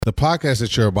The podcast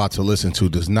that you're about to listen to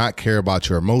does not care about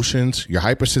your emotions, your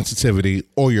hypersensitivity,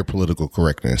 or your political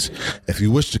correctness. If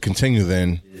you wish to continue,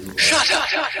 then shut up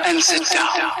and sit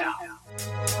down.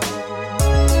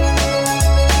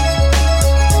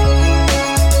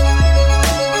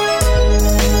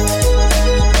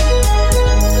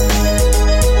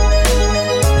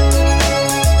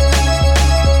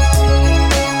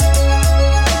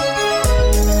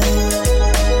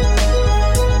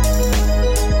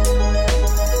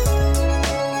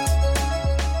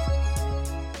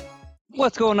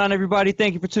 What's going on, everybody?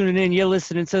 Thank you for tuning in. You're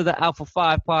listening to the Alpha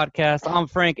 5 podcast. I'm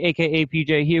Frank, a.k.a.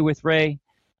 PJ, here with Ray.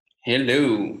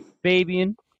 Hello.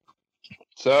 Fabian.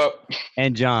 What's up?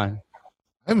 And John.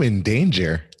 I'm in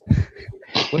danger.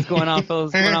 What's going on,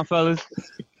 fellas? What's going on, fellas?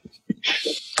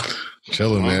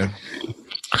 Chilling, man.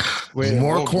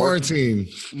 More quarantine.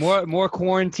 More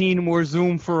quarantine, more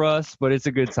Zoom for us, but it's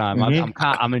a good time. Mm-hmm.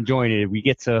 I'm enjoying it. We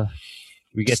get to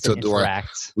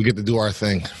interact. We get to do our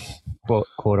thing.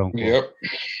 Quote unquote.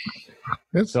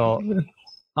 Yep. So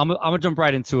I'm gonna jump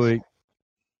right into it.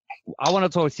 I want to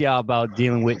talk to y'all about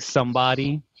dealing with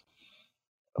somebody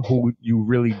who you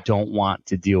really don't want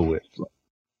to deal with.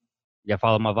 Y'all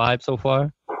follow my vibe so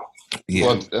far?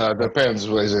 Yeah. Well, depends.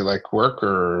 Is it like work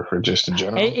or just in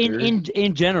general?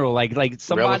 In general, like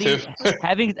somebody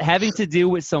having to deal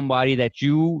with somebody that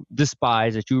you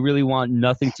despise, that you really want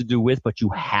nothing to do with, but you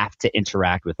have to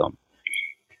interact with them.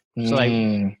 So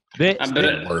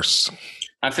worse.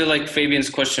 I feel like Fabian's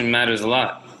question matters a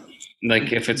lot.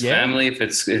 Like if it's family, if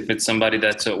it's somebody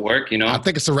that's at work, you know. I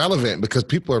think it's irrelevant because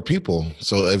people are people.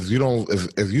 So if you don't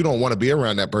want to be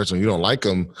around that person, you don't like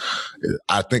them.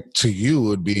 I think to you it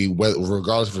would be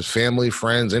regardless if it's family,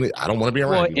 friends, I don't want to be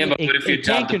around you. Yeah, but if it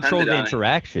can't control the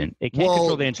interaction. It can't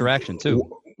control the interaction too.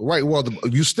 Right. Well,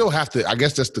 you still have to. I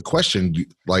guess that's the question.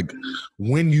 Like,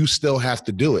 when you still have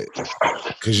to do it,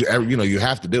 because you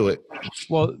have to do it.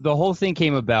 Well, the whole thing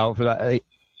came about for that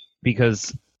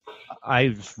because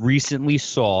I recently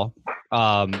saw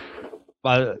on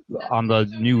the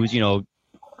news,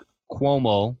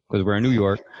 Cuomo, because we're in New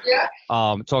York,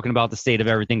 talking about the state of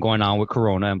everything going on with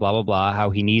Corona and blah blah blah.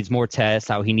 How he needs more tests,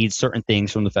 how he needs certain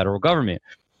things from the federal government,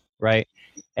 right?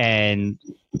 And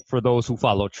for those who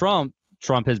follow Trump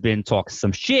has been talking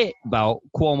some shit about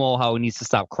Cuomo, how he needs to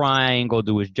stop crying, go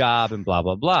do his job, and blah,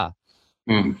 blah, blah.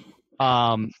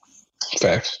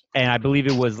 Facts. And I believe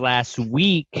it was last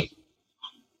week,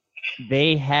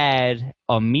 they had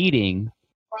a meeting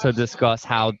to discuss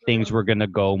how things were going to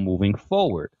go moving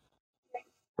forward,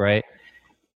 right?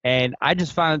 And I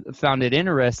just found it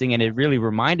interesting, and it really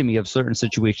reminded me of certain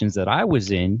situations that I was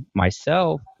in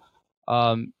myself,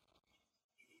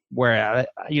 where,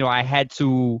 I had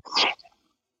to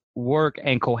work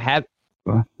and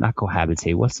not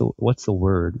cohabitate. What's the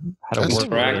word? How to work?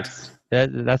 Interact.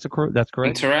 That's correct.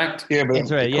 Interact. Yeah, but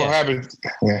interact. Cohabit.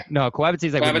 Yeah. No, cohabitate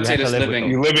is like cohabitate is living.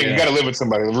 You got to live with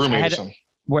somebody, a roommate or something.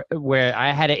 Where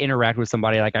I had to interact with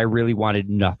somebody like I really wanted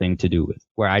nothing to do with.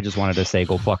 Where I just wanted to say,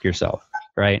 "Go fuck yourself,"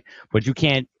 right? But you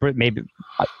can't maybe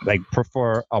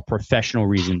for a professional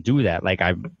reason do that. Like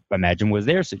I imagine was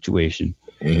their situation,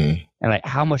 and like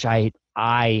how much I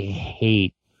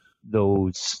hate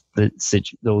those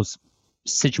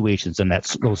situations and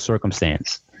those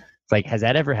circumstances. It's like, has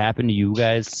that ever happened to you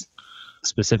guys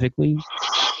specifically?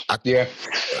 Yeah,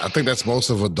 I think that's most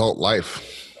of adult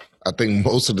life. I think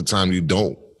most of the time you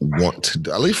don't want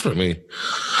to, at least for me,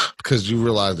 because you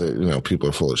realize that people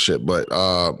are full of shit. But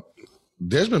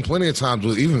there's been plenty of times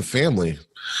with even family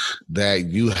that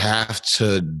you have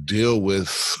to deal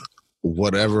with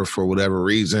whatever for whatever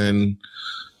reason.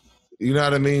 You know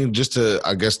what I mean? Just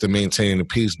to maintain the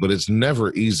peace, but it's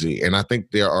never easy. And I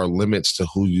think there are limits to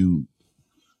who you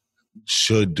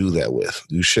should do that with.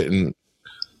 You shouldn't,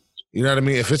 you know what I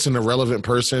mean? If it's an irrelevant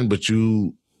person, but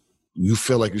you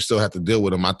feel like you still have to deal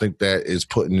with them, I think that is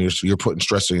you're putting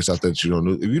stress on yourself that you don't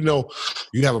do. If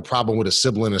you have a problem with a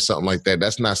sibling or something like that,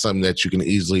 that's not something that you can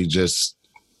easily just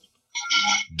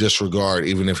disregard,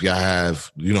 even if you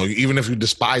have, even if you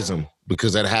despise them.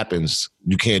 Because that happens.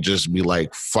 You can't just be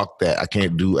like, fuck that. I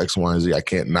can't do X, Y, and Z. I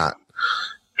can't not.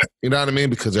 You know what I mean?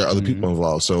 Because there are other people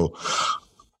involved. So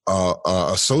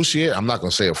associate, I'm not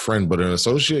going to say a friend, but an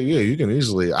associate, yeah, you can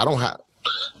easily.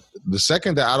 The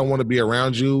second that I don't want to be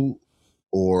around you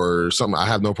or something, I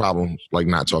have no problem like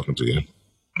not talking to you.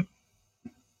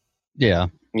 Yeah.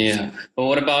 Yeah. But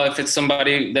what about if it's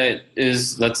somebody that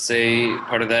is, let's say,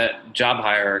 part of that job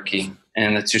hierarchy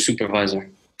and it's your supervisor?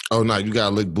 Oh no, you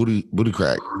gotta lick booty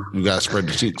crack. You gotta spread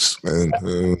the cheeks. And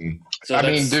So I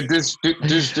mean,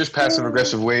 there's passive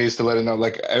aggressive ways to let it know.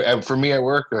 Like for me at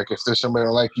work, like if there's somebody I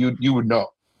don't like, you would know.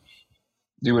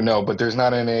 You would know, but there's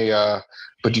not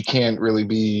but you can't really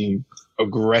be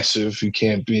aggressive. You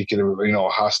can't make it a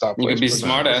hostile place. You could be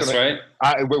smart ass, right?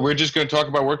 We're just going to talk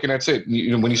about work and that's it.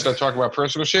 When you start talking about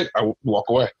personal shit, I walk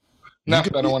away. No, I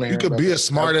don't want to hear. You could be a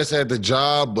smartass at the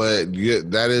job, but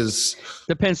that is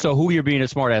depends. So who you're being a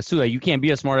smartass to? Like, you can't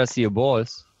be a smartass to your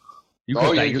boss. You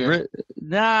could,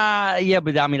 nah, yeah,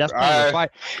 but I mean that's part of the fight.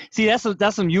 See,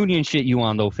 that's some union shit you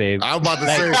on though, Fave. I'm about to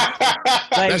say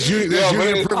that's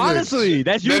union privilege. Honestly,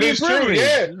 that's union privilege.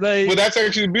 True, yeah. Well, that's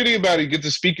actually the beauty about it. You get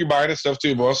to speak your mind and stuff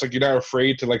too, boss. Like, you're not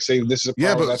afraid to like say this is a problem.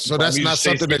 Yeah, but that's not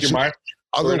something that you.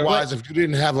 Otherwise, if you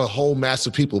didn't have a whole mass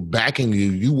of people backing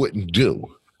you, you wouldn't do,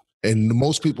 and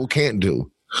most people can't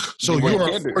do. So you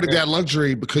are afforded that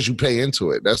luxury because you pay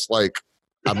into it. That's like,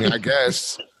 I mean, I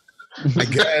guess. I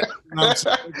guess.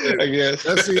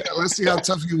 Let's see how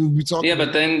tough you will be talking. Yeah,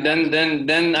 but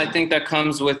then I think that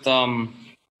comes with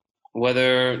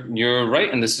whether you're right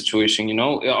in this situation. You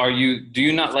know, do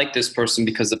you not like this person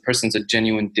because the person's a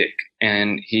genuine dick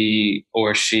and he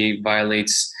or she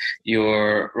violates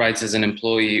your rights as an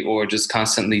employee or just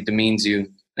constantly demeans you?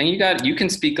 Then you can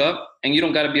speak up and you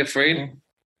don't got to be afraid.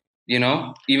 You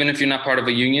know, even if you're not part of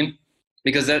a union,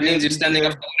 because that means you're standing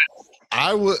up.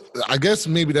 I guess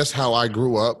maybe that's how I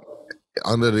grew up,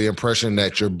 under the impression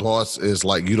that your boss is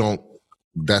like, you don't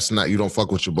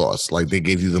fuck with your boss. Like, they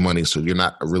gave you the money, so you're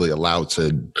not really allowed to.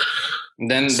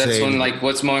 Then that's when, like,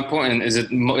 what's more important? Is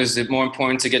it more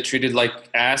important to get treated like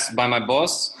ass by my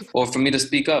boss, or for me to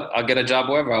speak up? I'll get a job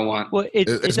wherever I want. Well,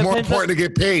 it's more important to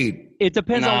get paid. It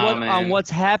depends on what's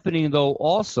happening though.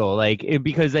 Also, like,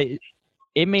 because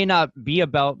it may not be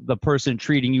about the person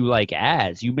treating you like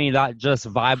ass. You may not just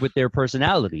vibe with their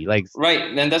personality. Like, right.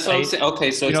 And that's what I'm saying.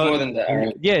 Okay. So it's more than that.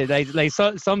 Right. Yeah. Like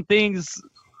some things,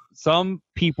 some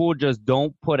people just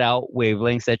don't put out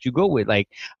wavelengths that you go with. Like,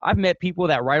 I've met people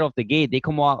that right off the gate, they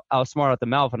come out smart out the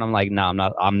mouth and I'm like, nah,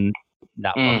 I'm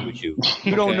not fucking with you.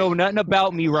 You don't know nothing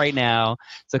about me right now.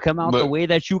 So come out the way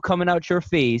that you coming out your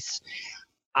face.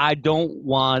 I don't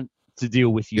want to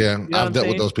deal with you. Yeah. You know I've dealt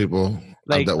with those people.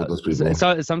 Like,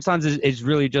 so sometimes it's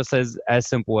really just as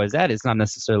simple as that. It's not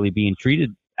necessarily being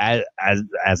treated as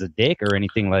a dick or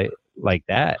anything like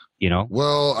that, you know?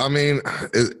 Well, I mean,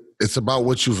 it's about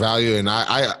what you value. And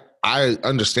I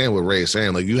understand what Ray is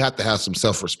saying. Like, you have to have some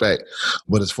self-respect.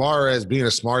 But as far as being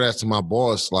a smart ass to my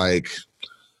boss, like,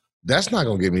 that's not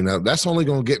going to get me nothing. That's only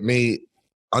going to get me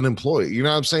unemployed. You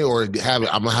know what I'm saying? Or I'm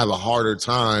going to have a harder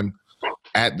time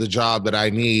at the job that I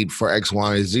need for X,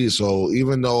 Y, and Z. So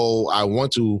even though I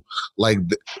want to, like,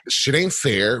 shit ain't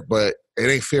fair, but it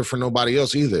ain't fair for nobody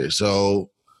else either. So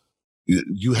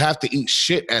you have to eat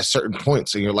shit at certain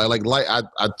points in your life. Like I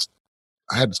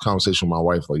had this conversation with my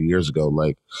wife like years ago.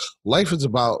 Like, life is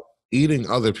about eating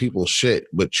other people's shit,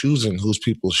 but choosing whose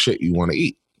people's shit you want to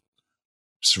eat.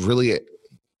 It's really it.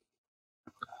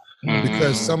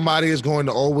 Because somebody is going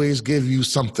to always give you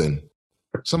something.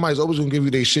 Somebody's always going to give you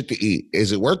their shit to eat.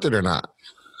 Is it worth it or not?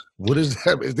 What is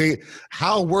that?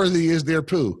 How worthy is their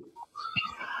poo?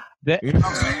 You know what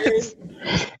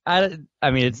I'm saying?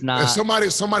 I mean, it's not. If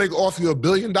somebody can offer you $1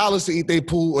 billion to eat their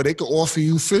poo, or they could offer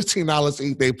you $15 to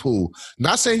eat their poo.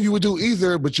 Not saying you would do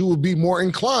either, but you would be more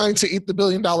inclined to eat the $1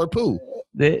 billion poo.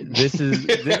 This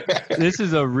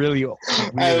is a really. I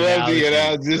love the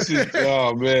analogy.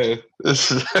 Oh man,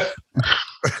 this is.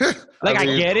 I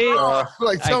get it.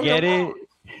 I get it.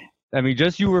 I mean,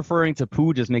 just you referring to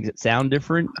poo just makes it sound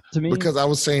different to me. Because I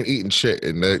was saying eating shit,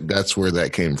 and that's where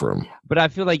that came from. But I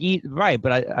feel like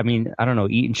but I mean, I don't know,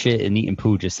 eating shit and eating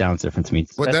poo just sounds different to me.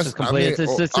 But that's complete.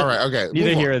 All right, okay.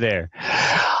 Neither here or there.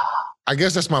 I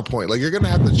guess that's my point. Like, you're gonna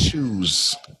have to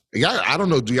choose. Yeah, I don't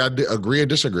know. Do y'all agree or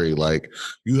disagree? Like,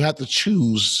 you have to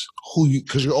choose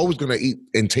because you're always gonna eat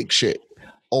and take shit.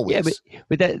 Always. Yeah,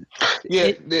 but that.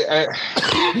 Yeah, I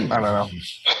don't know.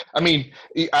 I mean,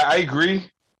 I agree.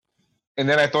 And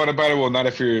then I thought about it. Well, not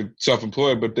if you're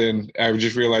self-employed, but then I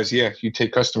just realized, yeah, you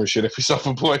take customer shit if you're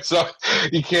self-employed. So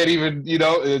you can't even,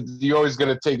 you're always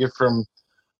going to take it from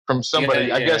somebody.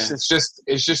 Yeah. I guess it's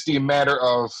just the matter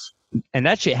of, and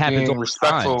that shit happens being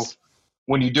respectful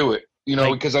when you do it.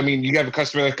 Because I mean, you have a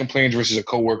customer that complains versus a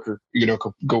coworker.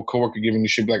 Coworker giving you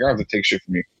shit, like, I have to take shit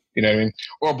from you. You know what I mean?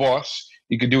 Or a boss.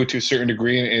 You could do it to a certain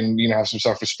degree and have some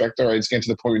self-respect. All right, it's getting to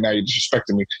the point where now you're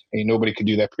disrespecting me, and nobody can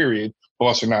do that, period,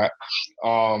 boss or not.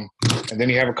 And then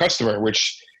you have a customer,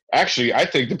 which actually I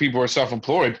think the people who are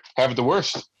self-employed have it the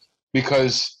worst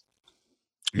because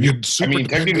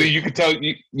technically you could tell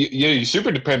you're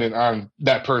super dependent on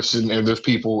that person and those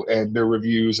people and their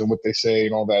reviews and what they say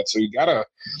and all that. So you gotta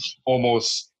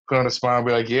almost put on a smile and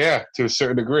be like, yeah, to a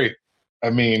certain degree. I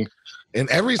mean, In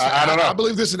every, I don't know. I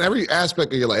believe this in every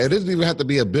aspect of your life. It doesn't even have to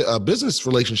be a business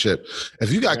relationship.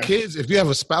 If you got kids, if you have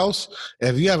a spouse,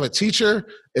 if you have a teacher,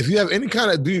 if you have any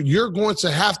kind of dude, you're going to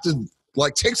have to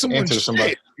like take someone's Answer to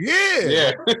somebody. shit.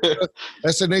 Yeah.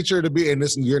 That's the nature of the being.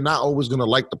 And you're not always going to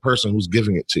like the person who's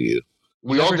giving it to you.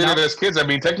 We all did it as kids. I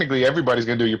mean, technically, everybody's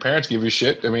gonna do. Your parents give you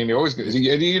shit. I mean, you're always.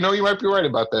 You know, you might be right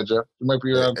about that, Jeff. You might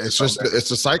be.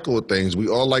 It's a cycle of things. We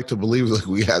all like to believe like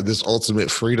we have this ultimate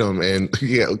freedom, and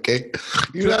yeah, okay,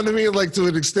 you know what I mean. Like to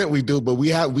an extent, we do, but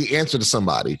we answer to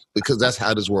somebody because that's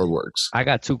how this world works. I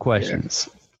got two questions.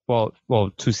 Yeah.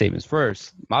 Well, two statements.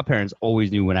 First, my parents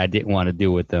always knew when I didn't want to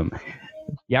deal with them.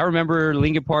 Y'all remember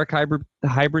Linkin Park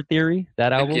Hybrid Theory?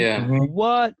 That album? Yeah.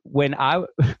 What when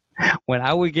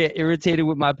I would get irritated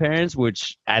with my parents,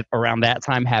 which at around that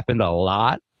time happened a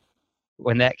lot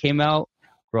when that came out,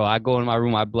 bro, I go in my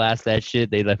room, I blast that shit.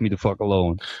 They left me the fuck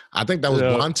alone. I think that was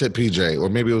Blonde Tip PJ, or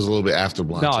maybe it was a little bit after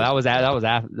Blonde Tip. That was after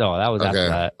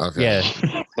that. Okay. Yeah.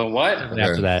 The what?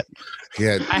 After that.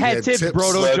 Yeah. I had tips,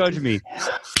 bro. Don't judge me.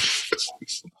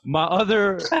 My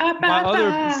other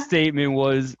statement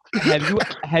was,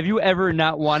 have you ever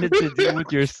not wanted to deal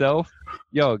with yourself?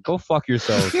 Yo, go fuck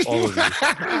yourself, all of you. Man.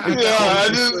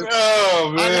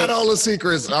 I got all the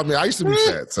secrets. I mean, I used to be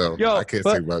fat, so I can't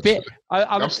say much.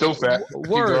 I'm still fat.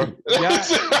 Word. Y'all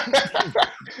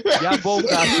both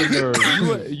got the nerve.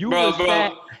 You was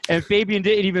fat, and Fabian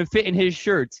didn't even fit in his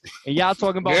shirts. And y'all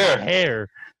talking about my hair.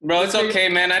 Bro, it's okay,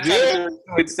 man. I tried to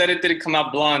it said it didn't come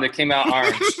out blonde. It came out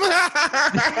orange.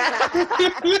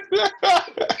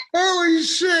 Holy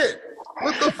shit.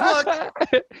 What the fuck?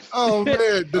 Oh man,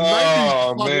 the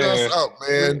 90s fucked us up,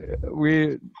 man.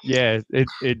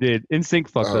 It did. NSYNC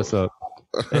fucked us up.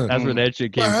 That's where that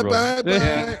shit came from.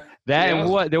 And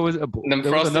what there was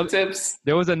tips.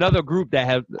 There was another group that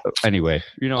had anyway.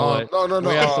 You know what? No.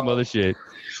 We have some other shit.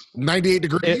 98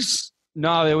 Degrees.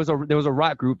 No, there was a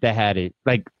rock group that had it.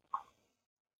 Like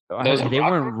they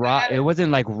weren't rock. It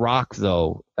wasn't like rock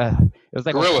though. It was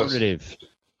like alternative.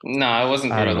 No, it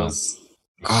wasn't Gorillaz.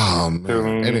 Oh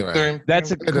man. Anyway,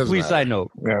 that's a complete side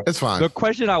note. Yeah, it's fine. The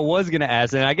question I was gonna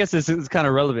ask, and I guess this is kind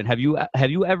of relevant. Have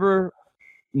you ever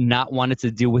not wanted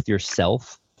to deal with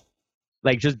yourself?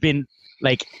 Like just been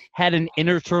like had an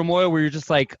inner turmoil where you're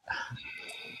just like,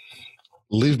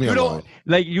 leave me alone.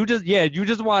 Like you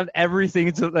just want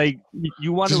everything to like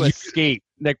you want to escape.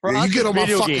 Like you get on my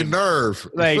fucking nerve.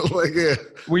 Like, yeah.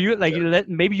 Were you like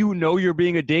maybe you know you're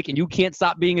being a dick and you can't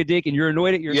stop being a dick and you're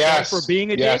annoyed at yourself for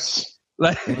being a dick.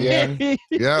 Like, yeah.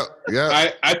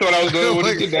 I thought I was the only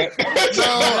one who did that. No,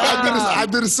 I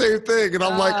did the same thing, and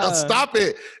I'm like, stop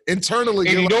it internally.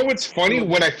 And you know what's funny?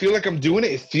 When I feel like I'm doing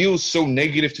it feels so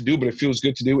negative to do, but it feels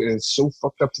good to do, and it's so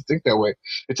fucked up to think that way.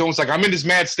 It's almost like I'm in this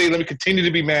mad state. Let me continue to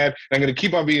be mad, and I'm going to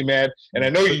keep on being mad. And I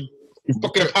know you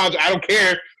fucking apologize. I don't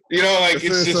care. You know, like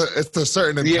it's a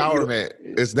certain empowerment.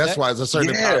 That's why it's a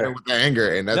certain empowerment with the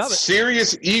anger, and that's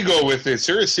serious ego with it.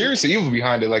 Serious evil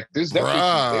behind it. Like there's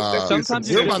definitely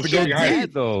sometimes you're about to go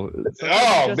mad though.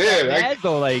 Oh man, mad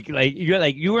though. Like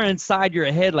you were inside your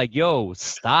head. Like yo,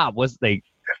 stop. What's like,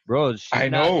 bro?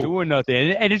 She's not doing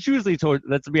nothing, and it's usually toward.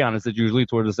 Let's be honest. It's usually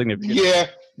toward the significant.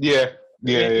 Yeah.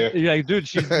 You're like, dude,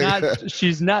 she's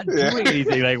not doing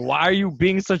anything. Like, why are you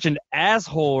being such an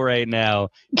asshole right now?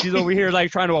 She's over here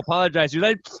like trying to apologize. You're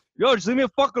like, yo, just leave me the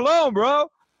fuck alone, bro.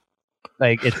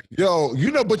 Like it's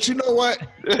but you know what?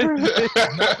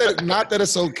 not that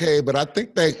it's okay, but I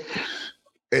think that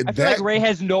I feel like Ray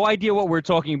has no idea what we're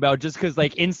talking about just because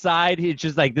like inside it's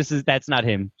just like that's not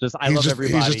him. I love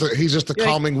everybody. He's just a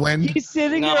calming wind. He's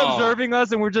sitting here observing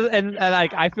us and we're just and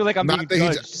like I feel like I'm being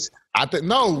judged. I think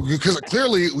no, because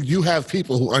clearly you have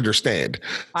people who understand.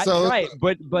 So right,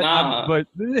 but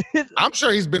I'm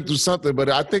sure he's been through something. But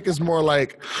I think it's more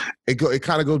like it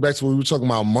kind of goes back to what we were talking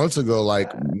about months ago.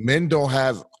 Like men don't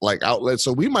have like outlets,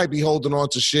 so we might be holding on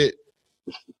to shit.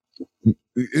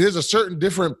 There's a certain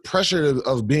different pressure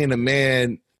of being a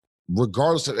man,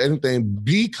 regardless of anything,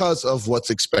 because of what's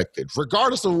expected.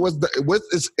 Regardless of what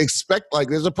is expect, like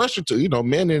there's a pressure to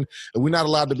men, and we're not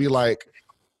allowed to be like.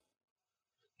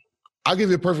 I'll give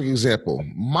you a perfect example.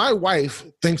 My wife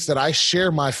thinks that I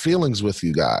share my feelings with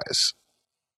you guys.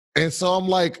 And so I'm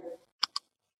like,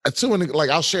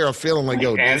 I'll share a feeling like,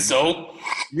 yo. And so?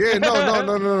 Yeah,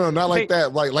 no, not like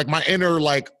that. Like my inner,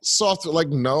 like, soft, like,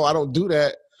 no, I don't do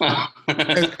that.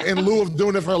 In lieu of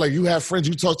doing it for her, like, you have friends,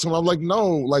 you talk to them. I'm like, no,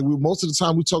 like, most of the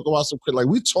time we talk about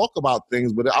we talk about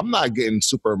things, but I'm not getting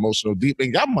super emotional deep.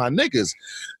 And y'all my niggas.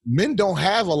 Men don't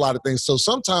have a lot of things. So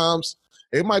sometimes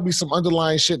it might be some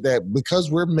underlying shit that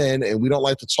because we're men and we don't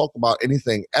like to talk about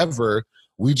anything ever,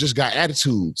 we just got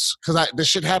attitudes. Because this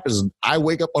shit happens. I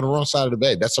wake up on the wrong side of the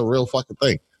bed. That's a real fucking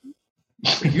thing.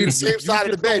 You're the same side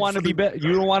of the bed.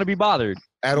 You don't want to be bothered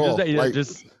at all.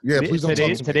 Please don't talk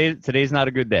to me. Today's not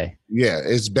a good day. Yeah,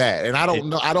 it's bad. And I don't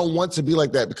know. I don't want to be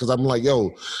like that because I'm like,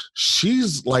 yo,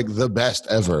 she's like the best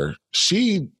ever.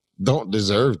 She don't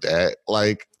deserve that.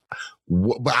 Like,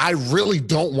 but I really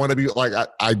don't want to be like,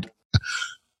 I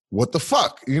what the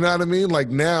fuck? You know what I mean? Like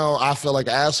now I feel like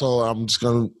an asshole. I'm just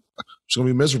gonna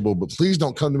be miserable. But please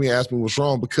don't come to me and ask me what's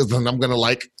wrong because then I'm gonna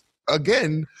like,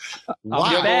 again,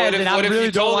 why? What if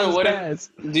you told her?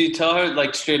 Do you tell her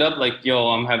like straight up, like, yo,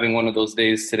 I'm having one of those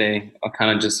days today. I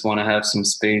kind of just want to have some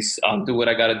space. I'll do what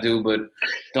I got to do, but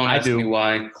don't ask me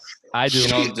why. I do.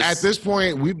 At this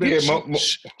point, we've been.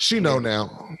 She know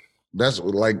now. That's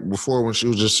like before when she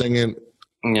was just singing.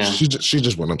 Yeah. She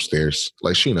just went upstairs.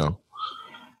 Like she know.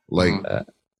 Like.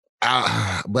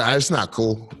 But it's not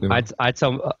cool. You know? I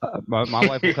tell my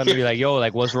wife will come to me like, "Yo,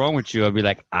 like, what's wrong with you?" I'd be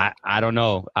like, "I don't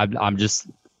know. I'm just,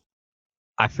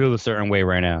 I feel a certain way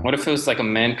right now." What if it was like a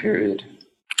man period?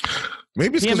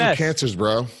 Maybe it's because of cancers,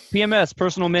 bro. PMS,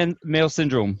 personal male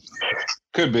syndrome.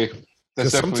 Could be.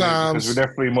 That's definitely because we're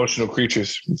definitely emotional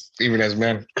creatures, even as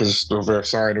men, because of our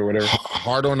side or whatever.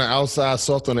 Hard on the outside,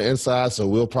 soft on the inside. So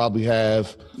we'll probably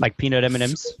have like peanut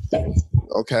M&Ms.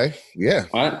 Okay, yeah,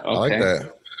 what? Okay. I like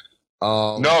that.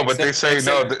 No, but they say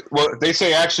no. They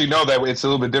say actually no. That it's a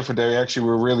little bit different. They actually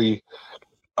were really.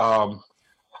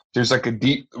 There's like a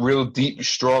real deep,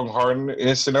 strong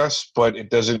hardness in us, but it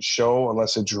doesn't show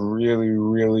unless it's really,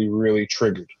 really, really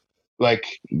triggered. Like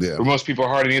for most people,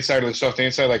 hard on the inside or the soft on the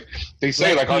inside. Like they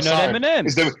say, like our sign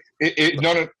is the.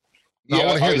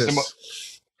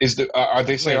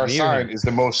 They say our sign is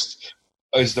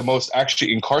the most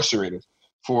actually incarcerated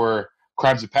for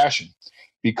crimes of passion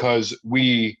because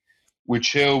we're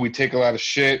chill. We take a lot of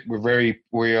shit.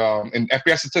 And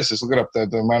FBI statistics, look it up.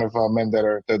 The amount of men that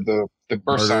are the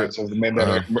birth signs of the men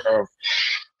that are,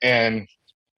 and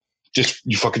just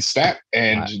you fucking snap.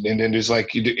 And then there's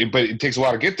like, but it takes a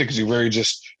while to get there because you're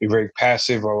very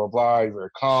passive, blah blah blah. You're very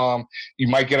calm. You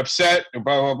might get upset, blah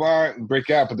blah blah, and break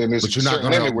out. But then there's a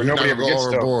certain limit where nobody ever gets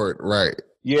to. Right.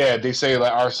 Yeah, they say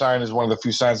that our sign is one of the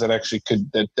few signs that actually could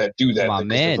that do that. My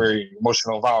man. They're very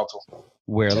emotional and volatile.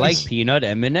 We're like peanut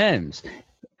M&Ms.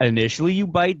 Initially, you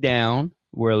bite down.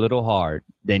 We're a little hard.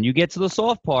 Then you get to the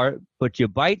soft part, but you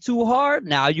bite too hard.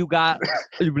 Now we got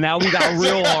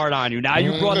real hard on you. Now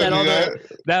you brought that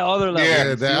other level.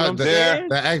 Yeah,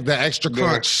 the extra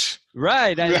crunch.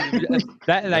 Right.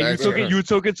 You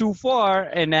took it too far,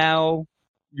 and now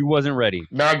you wasn't ready.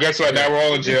 Now guess what? Now we're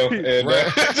all in jail, and,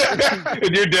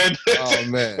 and you're dead. Oh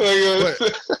man!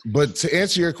 But to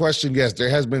answer your question, yes, there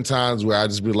has been times where I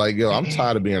just be like, "Yo, I'm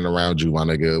tired of being around you, my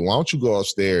nigga. Why don't you go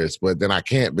upstairs?" But then I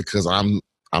can't because I'm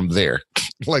there.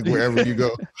 Like wherever you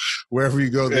go,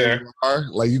 there you are.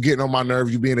 Like you getting on my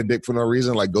nerve. You being a dick for no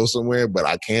reason. Like go somewhere, but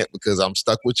I can't because I'm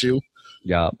stuck with you.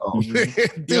 Yeah.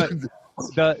 Dude.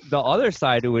 The other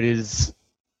side to it is.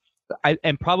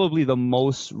 And probably the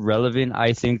most relevant,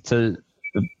 I think, for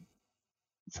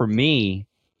me,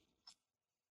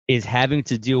 is having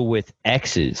to deal with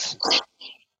exes.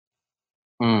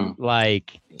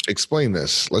 Like, explain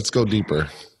this. Let's go deeper.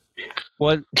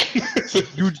 Well,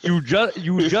 you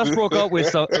just broke up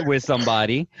with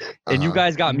somebody, and you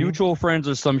guys got mutual friends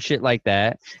or some shit like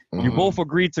that. You both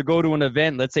agreed to go to an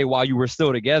event. Let's say while you were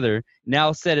still together.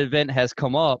 Now said event has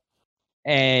come up.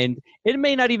 And it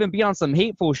may not even be on some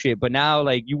hateful shit, but now,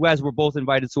 like, you guys were both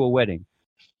invited to a wedding.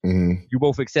 You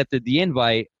both accepted the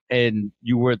invite, and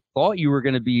you thought you were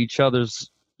going to be each other's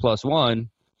plus one,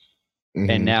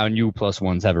 and now new plus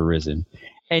ones have arisen.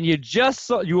 And you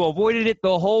avoided it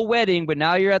the whole wedding, but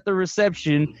now you're at the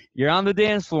reception, you're on the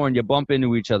dance floor, and you bump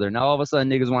into each other. Now all of a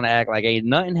sudden, niggas want to act like ain't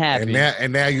nothing happened.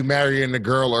 And now you marrying the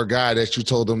girl or guy that you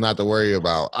told them not to worry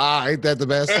about. Ain't that the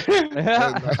best?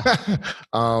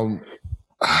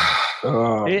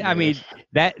 I mean,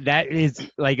 that is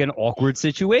like an awkward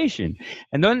situation.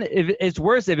 And then it's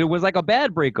worse if it was like a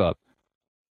bad breakup.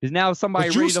 Is now somebody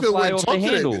ready to fly off the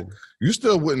handle. You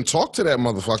still wouldn't talk to that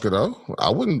motherfucker though.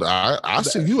 I wouldn't. I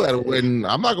see you at a wedding.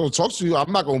 I'm not gonna talk to you.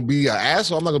 I'm not gonna be an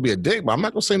asshole. I'm not gonna be a dick. But I'm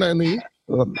not gonna say nothing to you.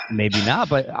 Well, maybe not.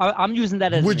 But I'm using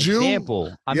that as an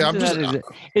example.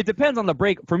 It depends on the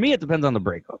break. For me, it depends on the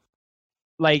breakup.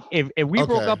 Like if we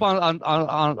broke up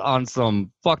on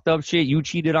some fucked up shit, you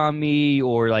cheated on me,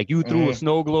 or like you threw a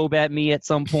snow globe at me at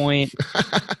some point,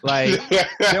 like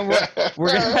then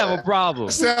we're gonna have a problem.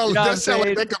 That sounds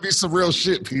like that could be some real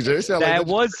shit, PJ. That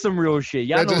was some real shit.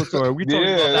 Y'all know the story. We talked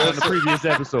about that in the previous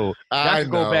episode. Y'all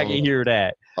can go back and hear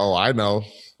that. Oh, I know.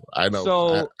 I know.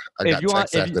 So I got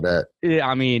texts after that. Yeah,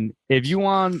 I mean, if you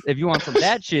want some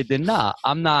that shit, then nah,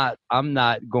 I'm not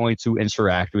going to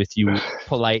interact with you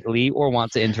politely or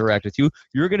want to interact with you.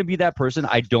 You're gonna be that person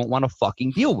I don't want to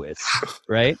fucking deal with,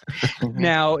 right?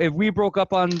 Now, if we broke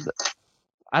up on,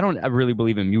 I really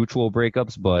believe in mutual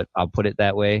breakups, but I'll put it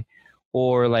that way,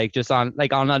 or like just on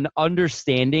an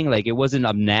understanding, like it wasn't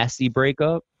a nasty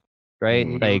breakup, right?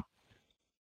 Mhm. Like,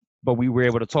 but we were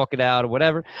able to talk it out or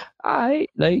whatever. It's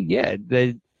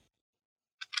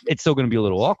still going to be a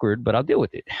little awkward, but I'll deal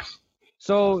with it.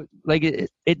 So like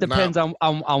it depends on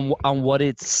what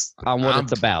it's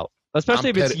about, especially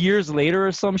if it's years later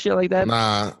or some shit like that.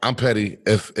 Nah, I'm petty.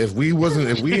 If we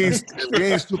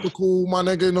ain't super cool, my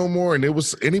nigga, no more, and it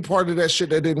was any part of that shit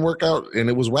that didn't work out and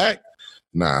it was whack,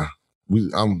 nah.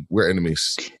 We're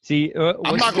enemies. See,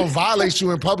 I'm not gonna violate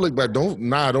you in public, but don't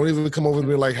even come over and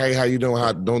be like, hey, how you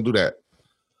doing? Don't do that.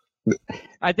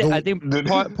 I think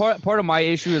part of my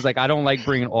issue is like I don't like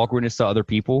bringing awkwardness to other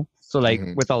people. So like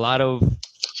with a lot of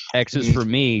exes for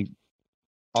me,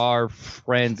 our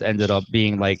friends ended up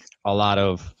being like a lot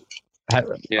of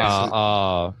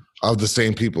of the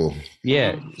same people.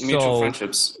 Yeah, mutual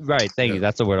friendships. Right. Thank you.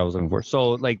 That's the word I was looking for.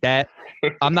 So like that,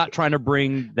 I'm not trying to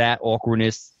bring that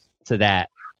awkwardness to that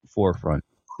forefront.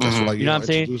 That's why you know what I'm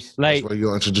saying? Like, that's why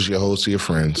you'll introduce your host to your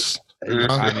friends.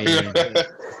 I mean,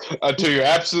 until you're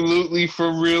absolutely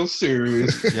for real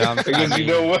serious. Yeah, because you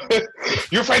know what?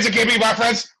 Your friends can't be my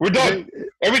friends. We're done.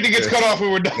 Everything gets cut off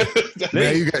when we're done.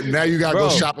 now you got to go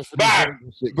shopping for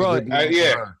these bro.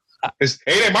 Yeah. It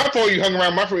ain't my fault you hung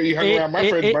around my friends.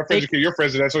 My friends became your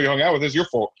friends, and that's why you hung out with. It's your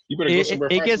fault. You better go somewhere.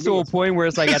 It gets to a point where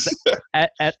it's like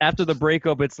after the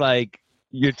breakup, it's like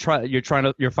you're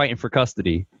fighting for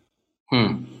custody.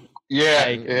 Yeah,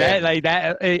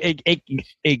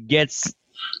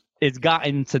 It's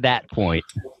gotten to that point.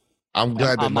 I'm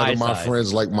glad that none of my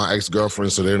friends like my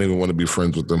ex-girlfriend, so they don't even want to be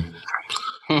friends with them.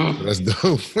 That's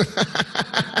dope.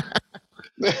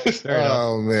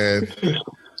 Oh man.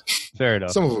 Fair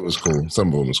enough. Some of it was cool.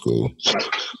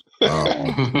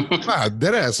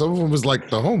 Deadass. Some of them was like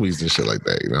the homies and shit like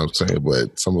that. You know what I'm saying?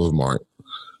 But some of them aren't.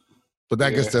 But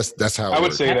I guess that's how I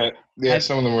would say that. Yeah,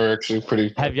 some of them were actually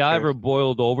pretty. Have y'all ever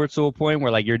boiled over to a point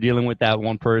where like you're dealing with that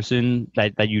one person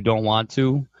that you don't want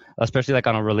to, especially like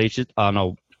on a relationship?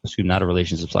 Not a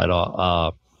relationship side.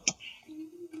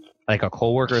 Like a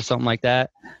coworker or something like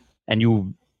that, and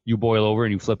you boil over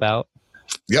and you flip out.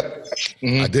 Yep,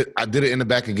 I did it in the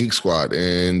back of Geek Squad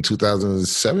in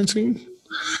 2017.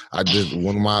 I did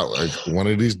one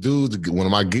of these dudes, one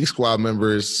of my Geek Squad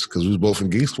members, because we was both in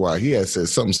Geek Squad. He had said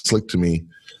something slick to me,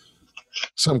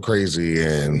 something crazy,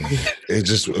 and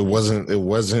it wasn't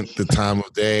the time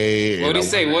of day. What'd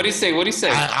he say?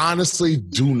 I honestly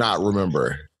do not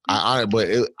remember. I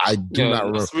do not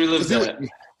remember. Let's relive that.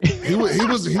 He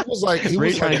was like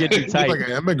trying to get you tight. He was like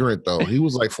an immigrant though. He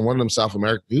was like from one of them South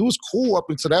America. He was cool up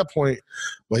until that point,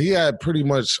 but he had pretty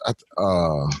much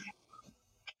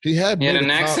he had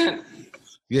an accent.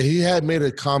 Yeah, he had made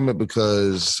a comment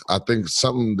because I think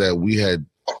something that we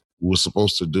was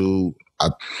supposed to do. I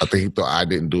think he thought I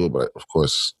didn't do it, but of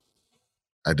course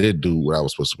I did do what I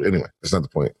was supposed to do. Anyway, that's not the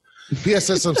point. He had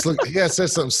said something slick. He had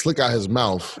said something slick out his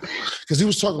mouth because he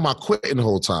was talking about quitting the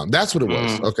whole time. That's what it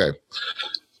was. Okay.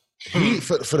 He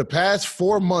for the past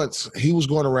 4 months, he was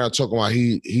going around talking about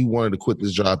he wanted to quit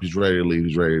this job. He's ready to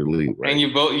leave. Right? And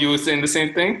you were saying the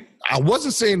same thing? I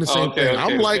wasn't saying the same thing.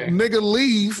 I'm like, nigga,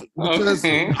 leave because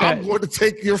I'm going to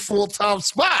take your full-time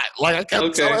spot. Like I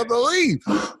kept telling him to leave.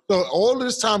 So all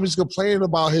this time he's complaining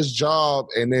about his job,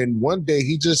 and then one day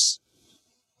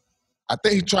I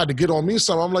think he tried to get on me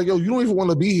something. I'm like, yo, you don't even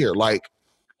want to be here. Like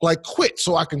quit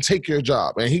so I can take your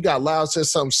job. And he got loud, said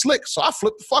something slick, so I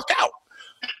flipped the fuck out.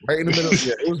 Right in the middle.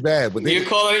 Yeah, it was bad. But you were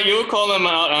calling him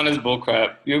out on his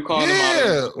bullcrap. You were calling him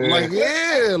out.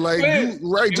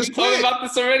 Just talking about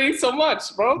this already so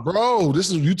much, bro. Bro,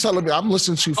 this is you telling me. I'm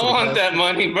listening to you. I want that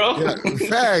money, bro. Yeah,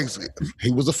 facts.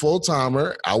 He was a full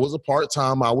timer. I was a part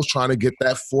time. I was trying to get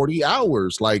that 40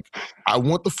 hours. Like I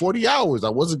want the 40 hours. I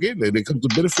wasn't getting it. It comes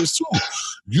to benefits too.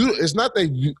 It's not that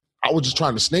you. I was just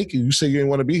trying to snake you. You say you didn't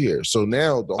want to be here. So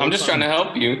now I'm just trying to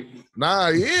help you. Nah,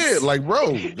 yeah, like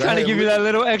bro. Trying to give you that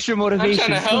little extra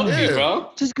motivation. I'm trying to help you,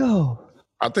 bro. Just go.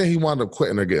 I think he wound up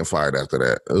quitting or getting fired after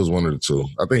that. It was one of the two.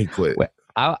 I think he quit. Wait,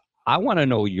 I want to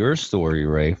know your story,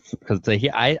 Ray, because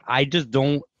I just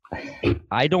don't.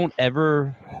 I've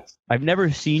never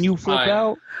seen you flip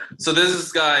out. So there's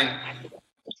this guy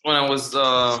when I was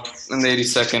in the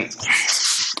 82nd.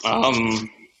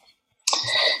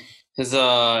 He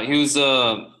was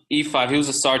E5. He was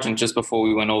a sergeant just before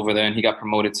we went over there, and he got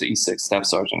promoted to E6, staff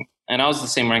sergeant. and I was the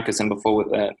same rank as him before with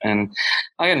that, and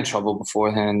I got in trouble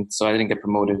beforehand, so I didn't get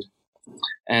promoted.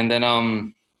 And then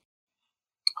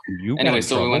anyway,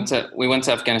 so we went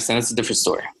to Afghanistan. That's a different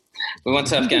story. We went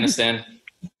to Afghanistan,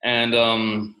 and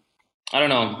I don't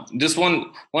know, just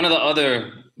one of the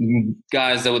other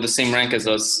guys that were the same rank as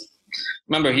us.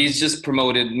 Remember, he's just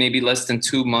promoted maybe less than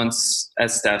 2 months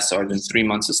as staff sergeant, 3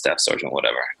 months as staff sergeant,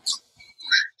 whatever.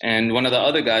 And one of the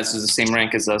other guys who's the same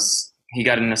rank as us, he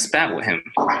got in a spat with him.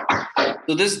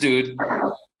 So this dude,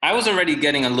 I was already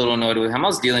getting a little annoyed with him. I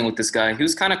was dealing with this guy. He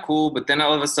was kind of cool, but then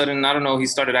all of a sudden, I don't know, he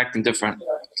started acting different.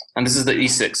 And this is the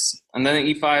E6. And then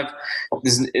the E5,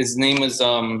 his name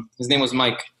was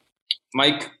Mike.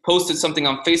 Mike posted something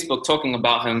on Facebook talking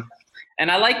about him, and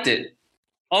I liked it.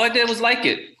 All I did was like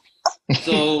it.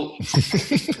 So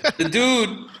the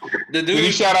dude. Did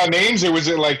he shout out names, or was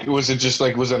it anonymous? Just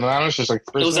like it was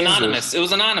anonymous. It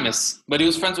was anonymous, but he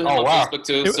was friends with him on Facebook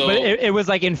too. But it was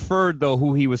like inferred though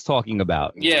who he was talking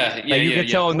about. Yeah. You could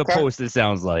tell in the post. It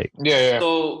sounds like. Yeah.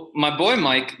 So my boy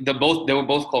Mike, they were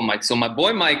both called Mike. So my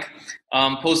boy Mike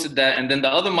posted that, and then the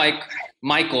other Mike.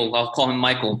 Michael, I'll call him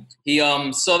Michael. He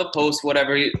saw the post,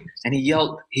 whatever, and he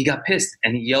yelled. He got pissed,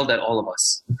 and he yelled at all of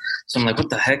us. So I'm like,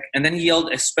 what the heck? And then he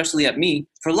yelled especially at me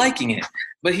for liking it.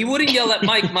 But he wouldn't yell at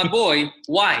Mike, my boy.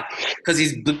 Why? Because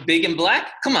he's big and black?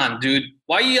 Come on, dude.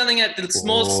 Why are you yelling at the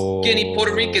small, skinny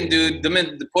Puerto Rican dude,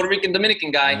 the Puerto Rican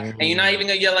Dominican guy, and you're not even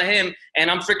going to yell at him,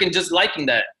 and I'm freaking just liking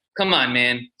that? Come on,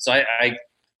 man. So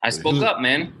I spoke up,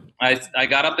 man. I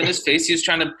got up in his face. He was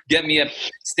trying to get me to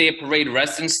stay at parade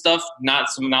rest and stuff, not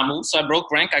move. So I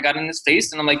broke rank. I got in his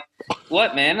face, and I'm like,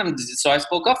 "What, man?" So I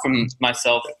spoke up for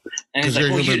myself, and he's like,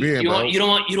 "Oh, you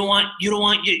don't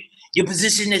want your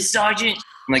position as sergeant."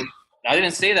 I'm like, "I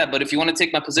didn't say that, but if you want to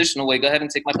take my position away, go ahead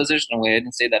and take my position away." I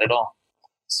didn't say that at all.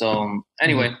 So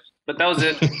anyway, but that was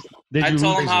it. I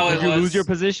told him how it was. Did you lose your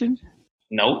position?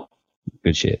 Nope.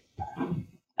 Good shit.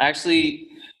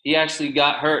 He actually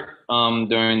got hurt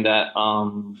during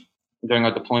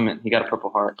our deployment. He got a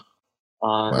Purple Heart.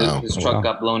 His truck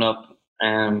got blown up,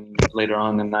 and later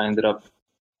on, and I ended up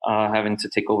having to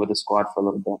take over the squad for a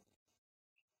little bit.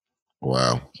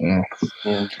 Wow.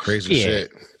 Yeah. Crazy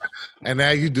shit. And now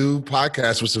you do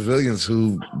podcasts with civilians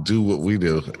who do what we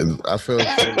do. And I feel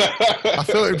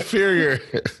inferior.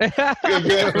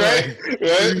 Right?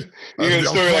 You get a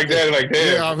story like that, like,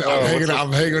 damn. Yeah,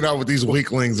 I'm hanging out with these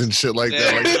weaklings and shit like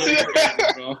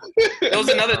that. There was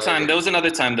another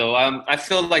time, though. I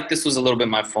feel like this was a little bit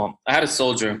my fault. I had a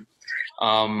soldier.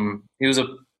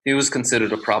 He was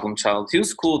considered a problem child. He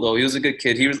was cool, though. He was a good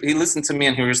kid. He listened to me,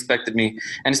 and he respected me.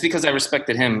 And it's because I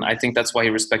respected him. I think that's why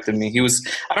he respected me.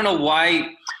 I don't know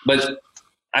why, but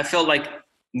I felt like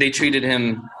they treated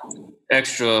him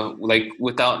extra, like,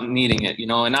 without needing it, you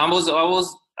know? And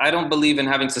I don't believe in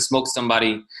having to smoke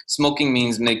somebody. Smoking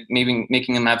means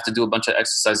making them have to do a bunch of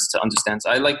exercises to understand. So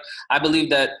I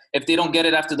believe that if they don't get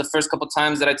it after the first couple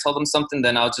times that I tell them something,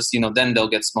 then I'll just, then they'll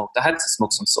get smoked. I had to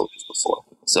smoke some soldiers before.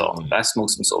 So I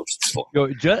smoked some soldiers before.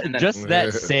 Yo, just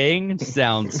that saying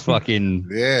sounds fucking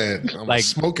I'm like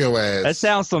smoke your ass. That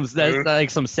sounds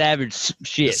like some savage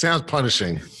shit. It sounds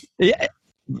punishing. Yeah.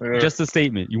 Just a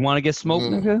statement. You want to get smoked,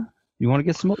 nigga? You want to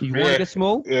get smoked? You want to get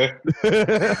smoked? Yeah.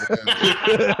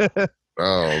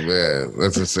 Oh man,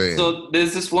 that's insane. So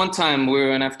there's this one time we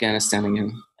were in Afghanistan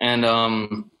again, and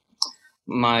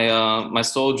my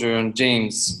soldier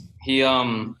James, we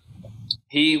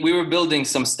were building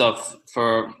some stuff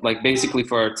for basically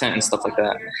for our tent and stuff like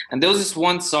that. And there was this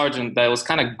one sergeant that was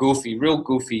kind of goofy, real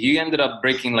goofy. He ended up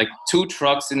breaking 2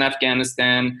 trucks in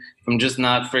Afghanistan from just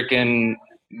not freaking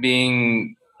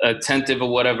being attentive or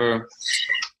whatever.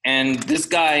 And this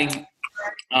guy,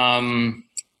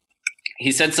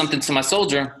 he said something to my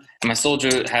soldier, and my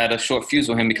soldier had a short fuse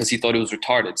with him because he thought he was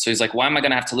retarded. So he's like, why am I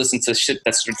going to have to listen to shit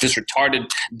that's this retarded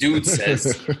dude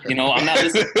says? I'm not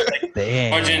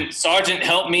listening. Sergeant,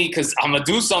 help me because I'm going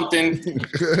to do something.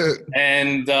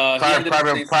 And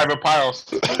Private Piles.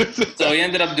 So he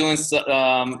ended up doing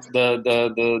the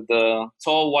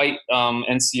tall white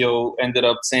NCO ended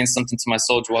up saying something to my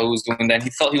soldier while he was doing that. He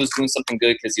felt he was doing something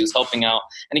good because he was helping out.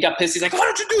 And he got pissed. He's like, why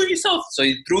don't you do it yourself? So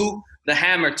he threw the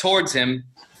hammer towards him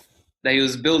that he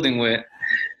was building with,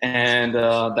 and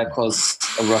that caused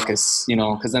a ruckus,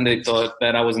 because then they thought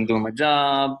that I wasn't doing my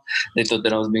job. They thought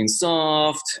that I was being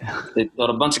soft. They thought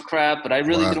a bunch of crap, but I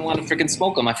really didn't want to freaking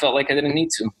smoke them. I felt like I didn't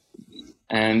need to.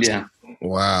 And yeah.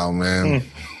 Wow, man.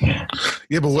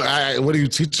 Yeah, but what are you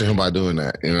teaching him by doing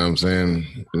that? You know what I'm saying?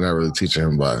 You're not really teaching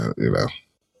him by,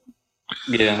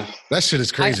 Yeah. That shit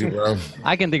is crazy, bro.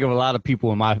 I can think of a lot of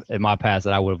people in my past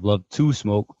that I would have loved to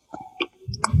smoke.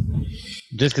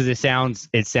 Just because it sounds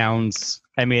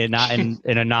I mean, not in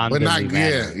a non. But not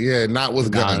manner. not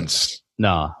with guns.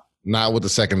 No. Not with the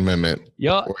Second Amendment.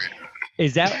 Yo,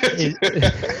 is that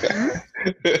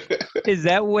is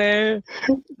that where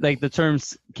like the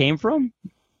terms came from?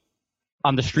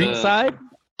 On the street side?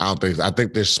 I don't think. I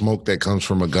think there's smoke that comes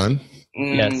from a gun.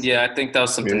 Yes. Yeah, I think that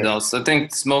was something else. I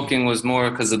think smoking was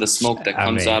more because of the smoke that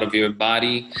comes out of your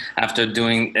body after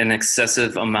doing an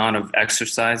excessive amount of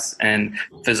exercise and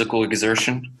physical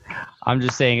exertion. I'm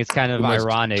just saying it's kind of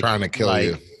ironic. Trying to kill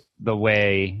you. The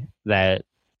way that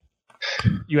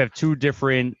you have two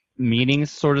different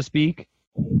meanings, so to speak,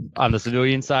 on the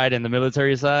civilian side and the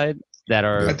military side that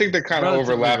are. I think they kind of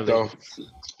overlap, though.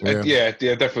 Yeah,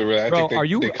 definitely. Really. Bro, are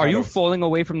you falling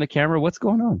away from the camera? What's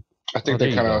going on? I think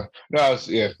they kind of. No,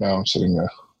 I'm sitting there.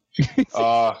 He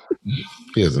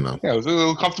doesn't know. Yeah, it was a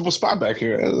little comfortable spot back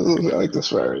here. I like this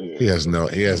very. He has no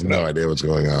idea what's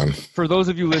going on. For those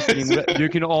of you listening, you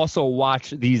can also watch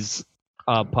these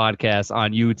podcasts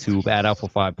on YouTube at Alpha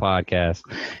 5 Podcast.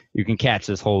 You can catch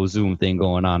this whole Zoom thing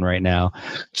going on right now.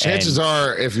 Chances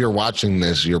are, if you're watching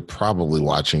this, you're probably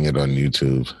watching it on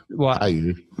YouTube. Well,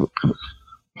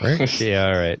 right? Yeah,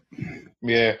 all right.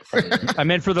 Yeah. I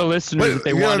meant for the listeners if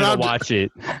they wanted to watch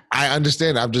it. I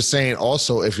understand. I'm just saying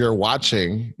also, if you're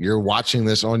watching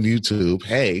this on YouTube,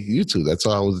 hey, YouTube, that's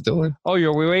all I was doing. Oh,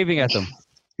 you're waving at them.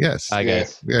 Yes. I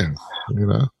guess. Yeah.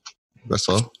 That's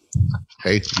all.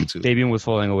 Hey, YouTube. Fabian was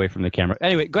falling away from the camera.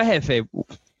 Anyway, go ahead, Fabe.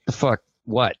 The fuck?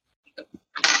 What?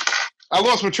 I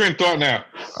lost my train of thought now.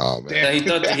 Oh, man.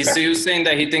 Yeah, he was saying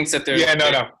that he thinks that they're... Yeah,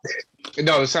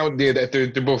 no, it's not that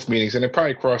they're both meanings, and it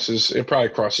probably crosses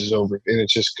over, and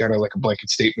it's just kind of like a blanket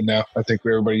statement now. I think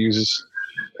everybody uses,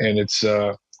 and it's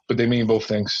but they mean both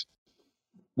things.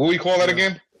 What do we call that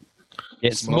again?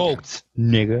 Get smoked,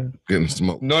 nigga. Getting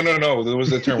smoked. No. There was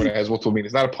the term that has multiple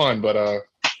meanings. Not a pun, but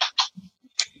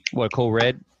what? Cold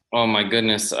red? Oh my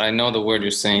goodness, I know the word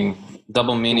you're saying.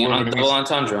 Double meaning, double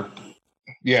entendre.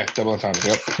 Yeah, double entendre.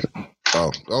 Yep.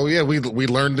 Oh yeah, we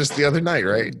learned this the other night,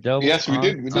 right? Yes, we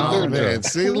did. We did learn man. that.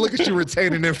 See, look at you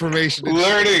retaining information.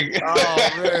 Learning.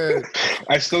 Oh man,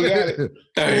 I still got it.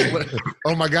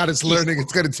 Oh my God, it's learning.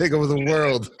 It's going to take over the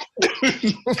world.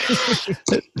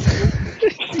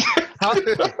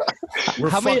 We're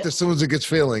fucked as soon as it gets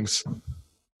feelings.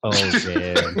 Oh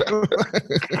man.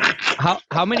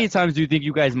 How many times do you think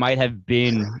you guys might have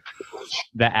been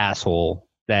the asshole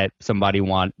that somebody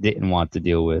didn't want to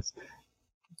deal with?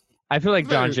 I feel like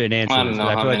John should answer this.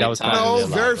 I feel like that was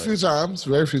very few times.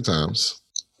 Very few times.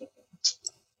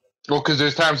 Well, because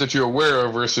there's times that you're aware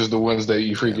of versus the ones that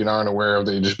you freaking aren't aware of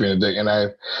that you're just being a dick. And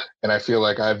I feel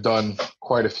like I've done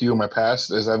quite a few in my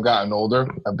past as I've gotten older.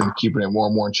 I've been keeping it more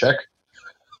and more in check.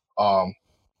 But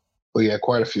yeah,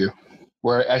 quite a few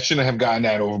where I shouldn't have gotten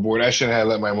that overboard. I shouldn't have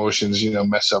let my emotions,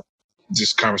 mess up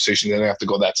this conversation. Then I have to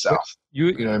go that south.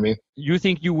 You know what I mean? You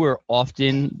think you were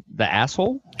often the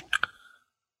asshole?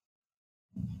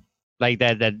 Like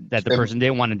that the person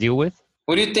didn't want to deal with?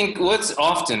 What do you think? What's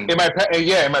often? In my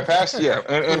past, yeah.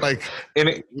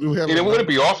 It wouldn't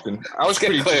be often. I was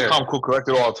pretty calm, cool,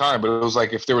 collected all the time. But it was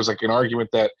like if there was like an argument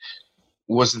that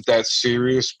wasn't that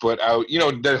serious, but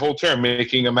that whole term,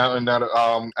 making a mountain out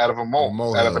of a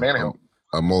molehill, out of an anthill.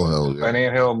 A molehill. Yeah. An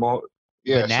anthill.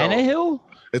 Yeah. Banana hill?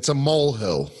 It's a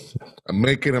molehill. I'm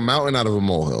making a mountain out of a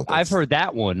molehill. I've heard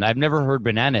that one. I've never heard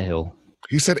banana hill.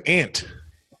 He said ant.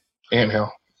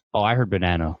 Anthill. Oh, I heard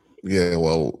banana. Yeah,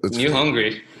 well, you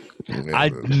hungry?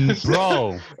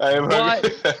 Bro. I am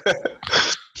hungry.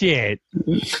 Shit.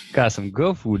 Got some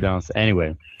good food downstairs.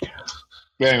 Anyway.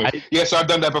 So I've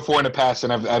done that before in the past,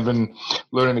 and I've been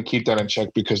learning to keep that in check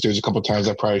because there's a couple times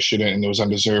I probably shouldn't, and it was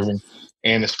undeserving.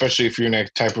 And especially if you're in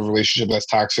that type of relationship that's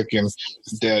toxic, and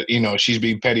that she's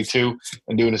being petty too,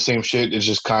 and doing the same shit, it's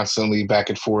just constantly back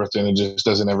and forth, and it just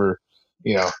doesn't ever,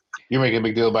 you're making a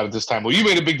big deal about it this time. Well, you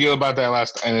made a big deal about that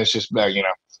last time, and it's just back, You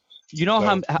know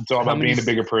so it's all about being a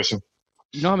bigger person.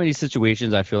 You know how many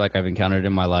situations I feel like I've encountered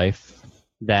in my life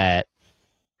that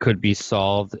could be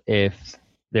solved if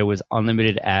there was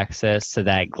unlimited access to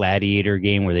that gladiator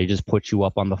game where they just put you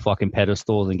up on the fucking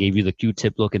pedestals and gave you the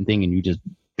Q-tip looking thing and you just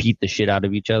beat the shit out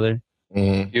of each other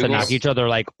to knock each other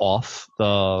like off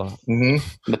the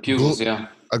pupils, yeah.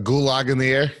 A gulag in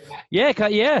the air?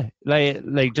 Yeah.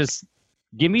 Like just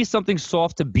give me something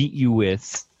soft to beat you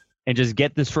with and just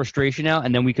get this frustration out,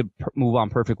 and then we could move on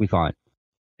perfectly fine.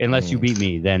 Unless you beat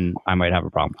me, then I might have a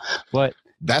problem. But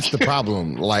that's the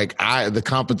problem. Like the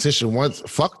competition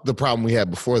fuck the problem we had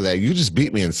before that. You just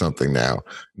beat me in something now.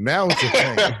 Now it's a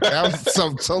thing. That was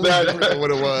something totally different than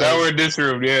what it was. Now we're in this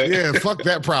room, yeah. Yeah, fuck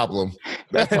that problem.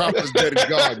 That problem is dead and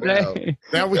gone now.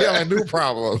 Now we have a new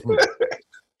problem.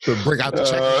 To bring out the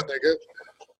checkers, nigga.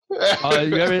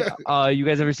 You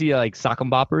guys ever see like sock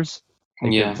and boppers?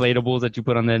 Like Yeah. the inflatables that you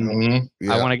put on them. Mhm.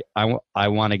 Yeah. I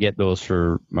want to get those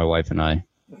for my wife and I.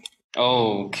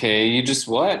 Okay, you just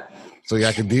what? So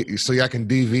y'all can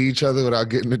DV each other without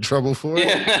getting in trouble for it.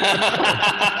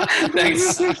 Yeah.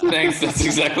 Thanks. That's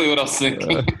exactly what I was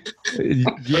thinking. So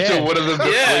Yeah. one of them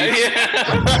Yeah,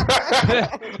 deflates.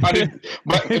 yeah.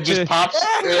 But it just pops.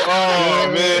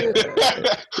 Oh man!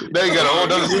 Now you got a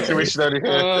whole other situation out of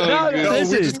here. Oh, No, good. No, we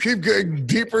Listen. just keep getting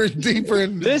deeper and deeper.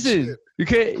 Listen, you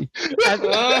can't.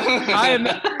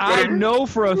 I know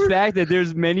for a fact that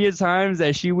there's many a times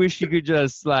that she wished she could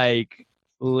just like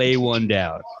lay one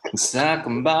down. Sock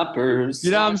and boppers.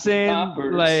 You know what I'm saying?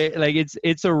 Boppers. Like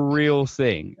it's a real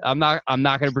thing. I'm not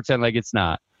gonna pretend like it's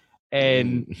not.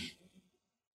 And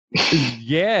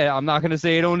yeah, I'm not gonna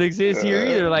say it don't exist here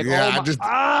either. Like, Yeah, oh my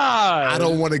I God.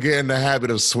 don't want to get in the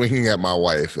habit of swinging at my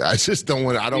wife. I just don't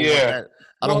want. I don't want that.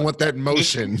 I don't want that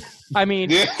motion. I mean,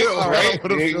 Yeah, right. I don't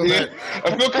wanna feel that.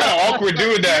 I feel kind of awkward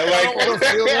doing that. I don't want to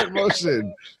feel that Like,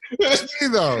 motion. Just me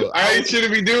though. I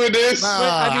shouldn't be doing this. Nah,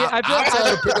 I mean, I feel- I'll tell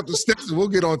her to pick up the sticks and we'll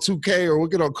get on 2K or we'll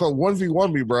get on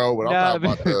 1v1 me, bro. But I'm Nah, not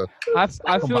about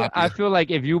to. I feel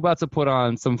like if you about to put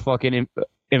on some fucking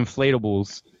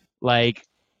inflatables, like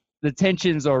the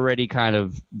tension's already kind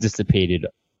of dissipated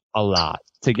a lot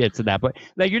to get to that. But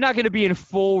like you're not gonna be in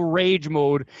full rage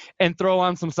mode and throw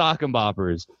on some sock and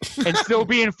boppers and still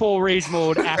be in full rage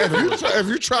mode afterwards. If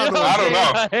you're trying to, I don't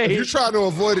know. if you're Like, trying to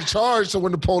avoid a charge, so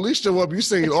when the police show up, you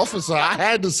say, "Officer, I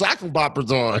had the sock and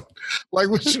boppers on." Like,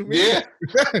 what you mean?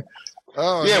 Yeah,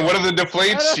 Oh, yeah. One of the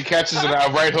deflates, she catches a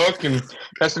right hook and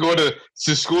has to go to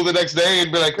school the next day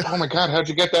and be like, "Oh my God, how'd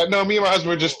you get that?" No, me and my husband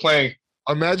were just playing.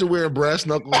 Imagine wearing brass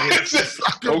knuckles. With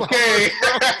sock and Okay,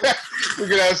 we're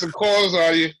gonna have some calls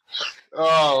on you.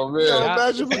 Oh man. Yo,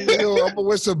 imagine me, I'm gonna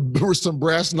wear some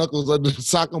brass knuckles under the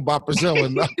sock and boppers hill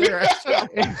and knock your ass out.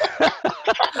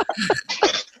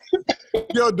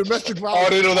 Yo, domestic Oh, I violence.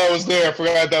 didn't know that was there. I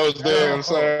forgot that was there. I'm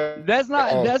sorry.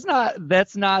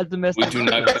 that's not domestic We do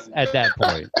not- violence at that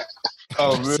point.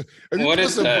 Oh man. If you What put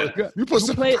is some- that? You put You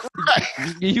some. play,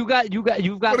 you've got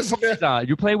What is toys that? on.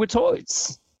 You're playing with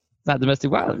toys. It's not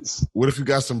domestic violence. What if you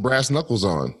got some brass knuckles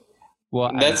on? Well,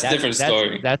 I mean, That's a different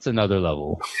story. That's another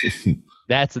level.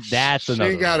 That's She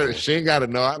another. ain't got to. She ain't got to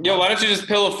know. Yo, why don't you just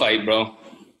pillow fight, bro?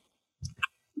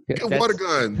 Get That's- water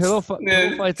guns. Pillow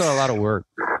fights are a lot of work.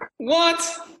 What?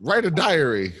 Write a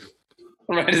diary.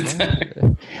 Right. It's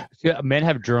Yeah, men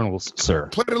have journals, sir.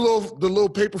 Play the little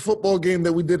paper football game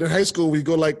that we did in high school. We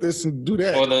go like this and do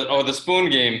that. or the spoon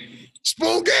game.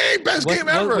 Spoon game, best game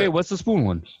ever. Wait, what's the spoon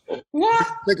one? What?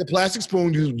 Take a plastic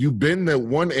spoon. You bend the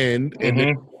one end and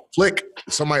then flick.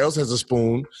 Somebody else has a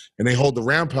spoon and they hold the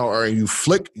round power and you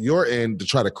flick your end to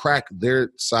try to crack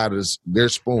their side of their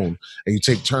spoon and you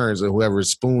take turns and whoever's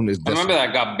spoon is. I remember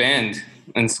that got banned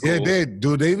in school. Yeah, they did,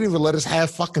 dude. They didn't even let us have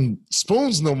fucking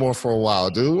spoons no more for a while,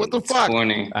 dude. What the fuck?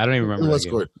 Funny. I don't even remember. It was that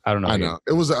game. good. I don't know. I know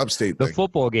it was an upstate The thing.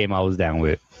 football game I was down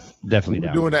with. Definitely We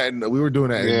down. were doing that. We were doing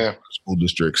that Yeah. in school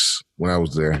districts when I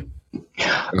was there.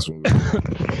 That's what we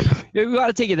were. Yeah, we got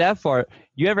to take it that far.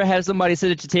 You ever had somebody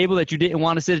sit at your table that you didn't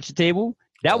want to sit at your table?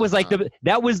 That was like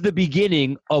that was the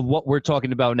beginning of what we're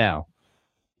talking about now.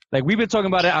 Like we've been talking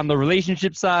about it on the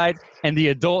relationship side and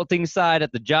the adulting side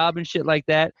at the job and shit like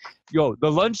that. Yo,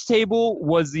 the lunch table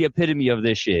was the epitome of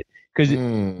this shit. Because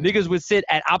niggas would sit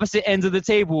at opposite ends of the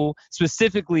table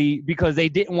specifically because they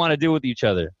didn't want to deal with each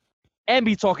other and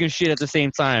be talking shit at the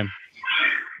same time.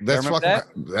 That's Remember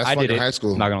fucking. That's I did fucking it. high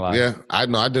school. Not gonna lie. Yeah, I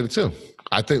know. I did it too.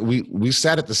 I think we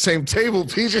sat at the same table,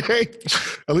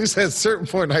 PJ. At least at a certain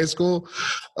point in high school.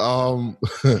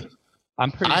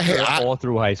 I'm pretty I sure had- all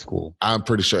through high school. I'm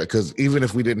pretty sure because even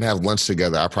if we didn't have lunch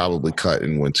together, I probably cut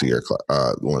and went to your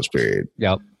lunch period.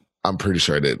 Yep. I'm pretty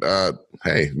sure I did.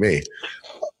 Hey, me.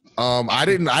 I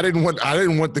didn't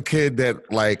want the kid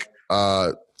that like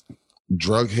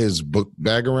drug his book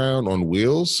bag around on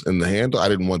wheels in the handle. I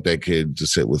didn't want that kid to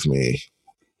sit with me.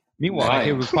 Meanwhile, Why?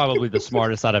 it was probably the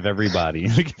smartest out of everybody.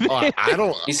 I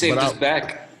don't. He saved but his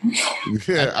back.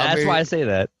 Yeah, I That's mean, why I say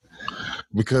that.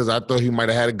 because I thought he might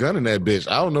have had a gun in that bitch.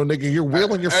 I don't know, nigga. You're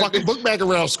wheeling your fucking book bag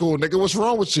around school, nigga. What's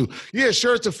wrong with you? Yeah,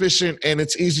 sure, it's efficient and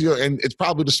it's easier and it's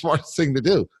probably the smartest thing to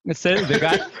do. It said the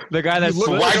guy that You look-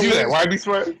 slipped, Why do that? Why be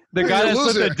smart? the guy You're that a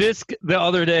slipped loser. the disc the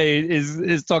other day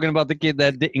is talking about the kid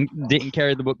that didn't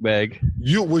carry the book bag.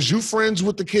 Was you friends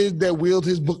with the kid that wheeled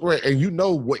his book right? And you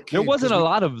know what? Kid, There wasn't a 'cause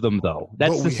lot of them though.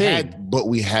 That's but the we thing. but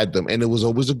we had them, and it was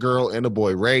always a girl and a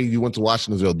boy. Ray, you went to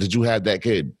Washingtonville. Did you have that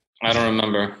kid? I don't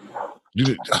remember. You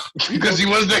did. Because he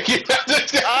was that kid.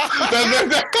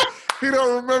 He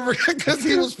don't remember because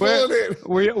he was pulling it.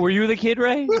 Were you the kid,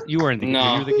 Ray? You weren't the kid.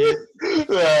 No. You were the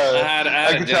kid. I had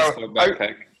a can tell- JanSport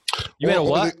backpack. You had a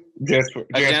what? JanSport.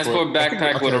 A JanSport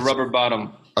backpack with a Okay. rubber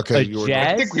bottom. Okay, A you were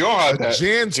jazz? I think we all had that.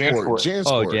 Jansport. Oh,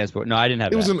 Jansport. JanSport. No, I didn't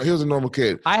have He was that. he was a normal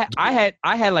kid. I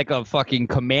had like a fucking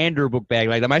commander book bag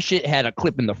like that. My shit had a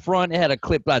clip in the front. It had a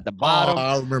clip at the bottom. Oh,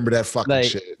 I remember that fucking Like,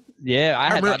 shit. Yeah,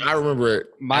 I remember it.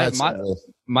 I had some-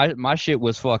 my shit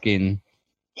was fucking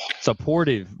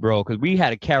supportive, bro, because we had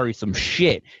to carry some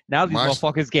shit. Now these My-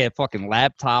 motherfuckers get fucking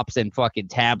laptops and fucking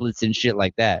tablets and shit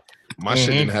like that. My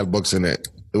shit didn't have books in it.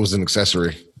 It was an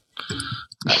accessory.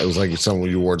 It was like something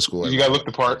you wore to school. You gotta look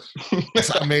the part.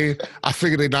 I mean, I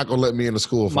figured they're not gonna let me in the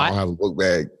school if I don't have a book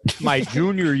bag. My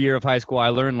junior year of high school, I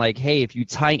learned like, hey, if you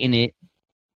tighten it,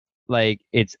 like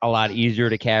it's a lot easier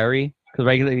to carry. Because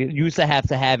regularly, you used to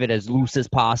have it as loose as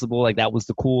possible. Like that was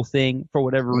the cool thing for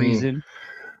whatever reason.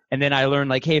 And then I learned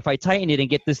like, hey, if I tighten it and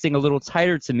get this thing a little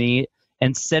tighter to me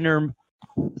and center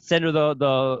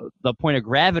the point of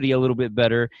gravity a little bit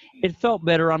better, it felt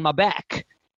better on my back.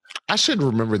 I should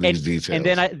remember these details. And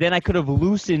then I could have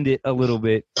loosened it a little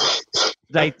bit,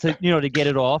 like to get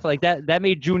it off. Like that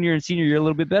made junior and senior year a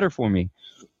little bit better for me.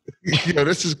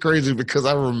 This is crazy because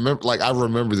I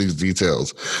remember these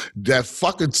details. That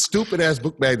fucking stupid ass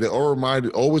book bag that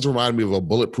always reminded me of a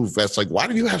bulletproof vest. Like, why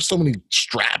do you have so many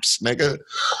straps, nigga?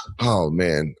 Oh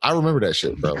man, I remember that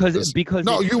shit, bro. Because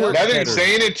no, you were. I think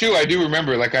saying it too. I do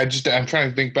remember. Like I'm trying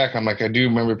to think back. I'm like, I do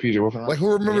remember Peter Wolf. Like,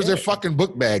 who remembers their fucking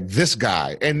book bag? This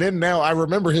guy. And then now I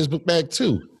remember his book bag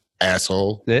too.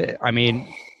 Asshole. I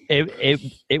mean,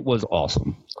 it was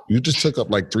awesome. You just took up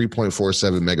like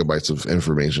 3.47 megabytes of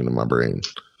information in my brain.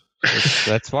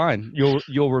 That's fine.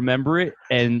 You'll remember it,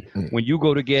 and when you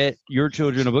go to get your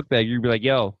children a book bag, you'll be like,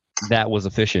 "Yo, that was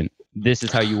efficient. This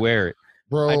is how you wear it."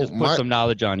 Bro, I just put some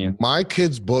knowledge on you. My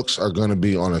kids' books are going to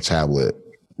be on a tablet.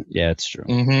 Yeah, it's true.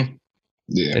 Mm-hmm.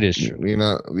 Yeah, it is true. You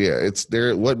know, yeah, it's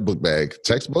there. What book bag?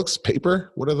 Textbooks?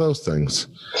 Paper? What are those things?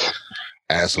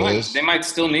 Assholes. They might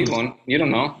still need one. You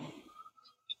don't know.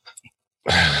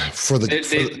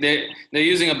 They're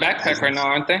using a backpack right now,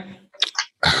 aren't they?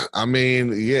 I mean,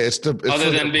 yeah, it's other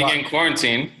than being in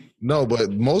quarantine. No, but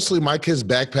mostly my kids'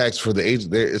 backpacks for the age.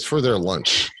 It's for their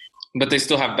lunch. But they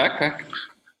still have backpack.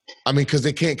 I mean, because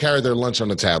they can't carry their lunch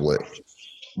on a tablet.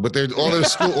 But they're all their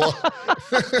school.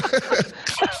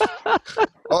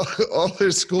 all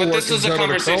their school. But this is a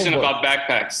conversation about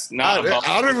backpacks, not about.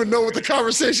 I don't even know what the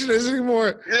conversation is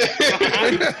anymore.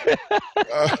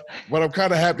 But I'm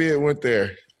kind of happy it went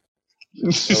there.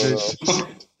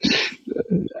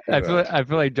 I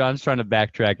feel like John's trying to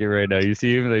backtrack it right now. You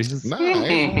see him? Like, just... Nah, I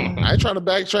ain't trying to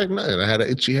backtrack nothing. I had an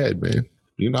itchy head, man.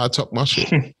 You know I talk my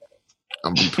shit.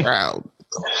 I'm proud.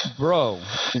 Bro,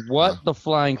 what the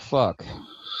flying fuck?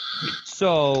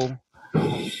 So,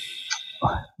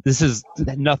 this is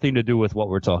nothing to do with what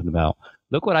we're talking about.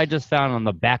 Look what I just found on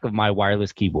the back of my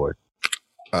wireless keyboard.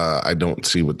 I don't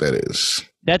see what that is.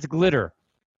 That's glitter.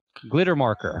 Glitter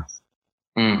marker.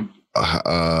 Looks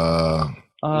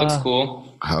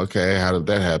cool. Okay, how did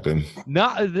that happen?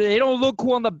 No, they don't look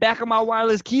cool on the back of my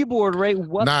wireless keyboard, right?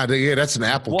 What? Nah, yeah, that's an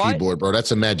Apple keyboard, bro.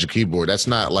 That's a Magic Keyboard. That's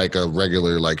not like a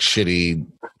regular, like, shitty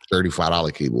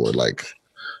 $35 keyboard like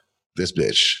this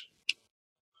bitch.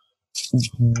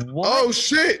 What? Oh,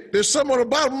 shit. There's some on the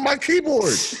bottom of my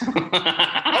keyboard.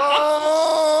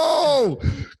 Oh,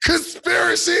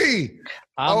 conspiracy.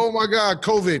 Oh, my God,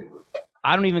 COVID.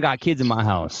 I don't even got kids in my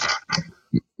house.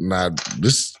 Nah,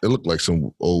 it looked like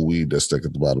some old weed that's stuck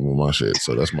at the bottom of my shit,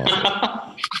 so that's my fault.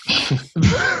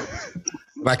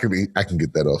 I can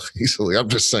get that off easily. I'm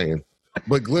just saying.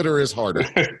 But glitter is harder.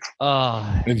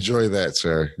 Enjoy that,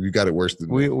 sir. You got it worse than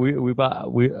me.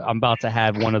 I'm about to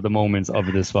have one of the moments of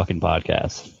this fucking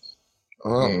podcast.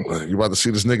 Oh, you're about to see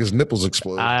this nigga's nipples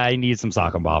explode. I need some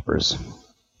sock and boppers.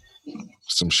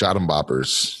 Some shot and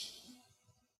boppers.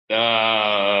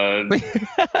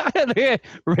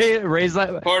 Ray's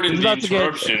like, pardon the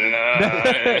interruption.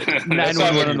 That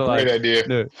sounds like a great idea.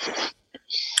 No.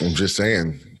 I'm just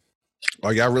saying.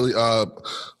 Are y'all really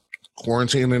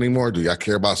quarantined anymore? Do y'all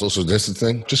care about social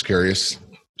distancing? Just curious.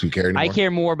 Do you care anymore? I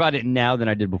care more about it now than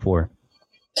I did before.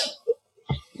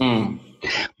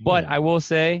 But I will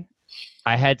say,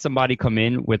 I had somebody come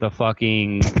in with a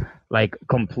fucking like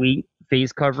complete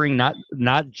face covering, not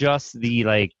just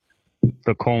the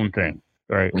cone thing,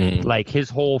 right? Like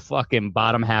his whole fucking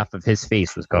bottom half of his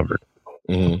face was covered.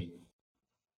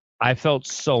 I felt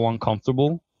so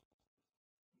uncomfortable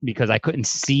because I couldn't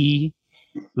see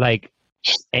like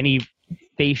any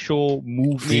facial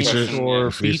movement or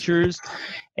features.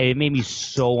 And it made me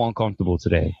so uncomfortable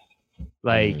today.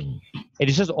 Like,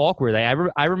 it's just awkward.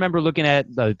 Like, I remember looking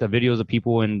at the videos of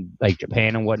people in like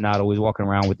Japan and whatnot, always walking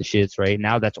around with the shits. Right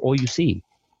now, that's all you see.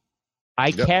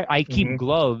 I keep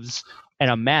gloves and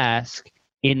a mask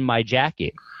in my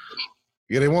jacket.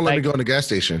 Yeah, they won't let me go in the gas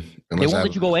station. They won't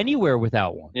let you go anywhere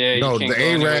without one. Yeah, no, the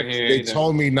Arabs, they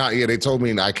told me not. Yeah, they told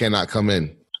me I cannot come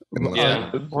in.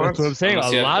 Yeah, that's what I'm saying.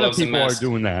 A lot of people are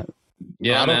doing that.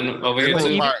 Yeah, man. Over here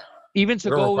too. Even to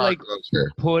go like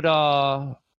put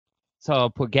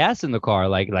gas in the car,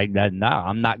 like that. Nah,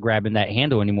 I'm not grabbing that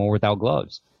handle anymore without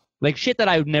gloves. Like shit that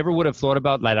I never would have thought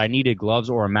about. Like I needed gloves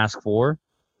or a mask for.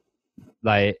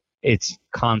 Like it's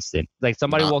constant. Like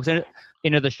somebody walks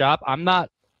into the shop,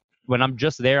 when I'm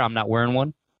just there, I'm not wearing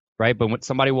one, right? But when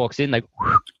somebody walks in, like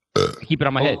keep it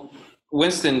on my head.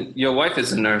 Winston, your wife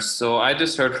is a nurse, so I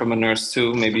just heard from a nurse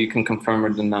too. Maybe you can confirm or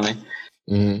deny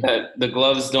that the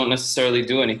gloves don't necessarily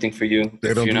do anything for you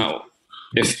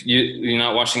if you're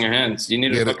not washing your hands. You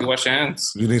need to fucking wash your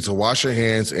hands. You need to wash your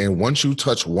hands, and once you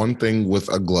touch one thing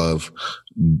with a glove,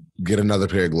 get another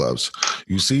pair of gloves.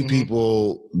 You see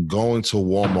people going to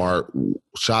Walmart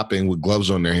shopping with gloves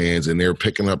on their hands, and they're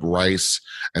picking up rice,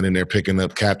 and then they're picking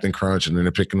up Captain Crunch, and then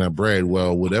they're picking up bread.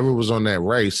 Well, whatever was on that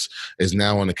rice is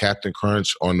now on the Captain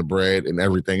Crunch, on the bread, and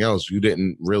everything else. You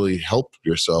didn't really help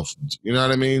yourself. You know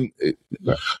what I mean?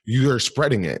 You are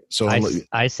spreading it. So I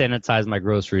sanitize my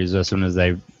groceries as soon as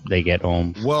they get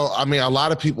home. Well, I mean, a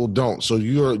lot of people don't. So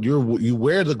you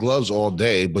wear the gloves all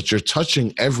day, but you're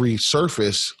touching every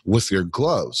surface with your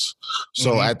gloves.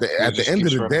 So at the end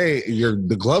of the day,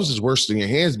 the gloves is worse than your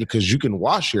hands because you can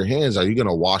wash your hands. Are you going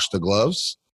to wash the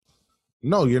gloves?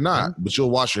 No, you're not. But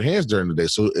you'll wash your hands during the day.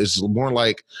 So it's more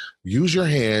like use your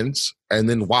hands and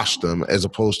then wash them as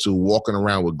opposed to walking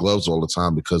around with gloves all the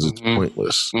time because it's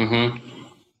pointless.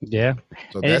 Yeah.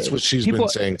 So that's what she's been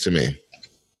saying to me.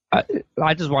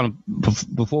 I just want to,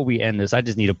 before we end this, I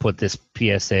just need to put this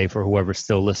PSA for whoever's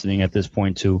still listening at this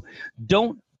point too.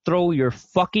 Don't throw your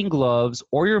fucking gloves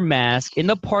or your mask in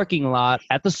the parking lot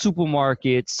at the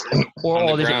supermarkets or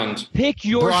all this shit. Pick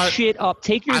your shit up.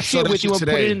 Take your shit with you and put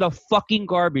it in the fucking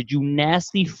garbage, you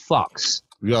nasty fucks.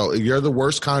 Yo, you're the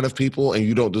worst kind of people and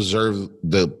you don't deserve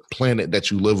the planet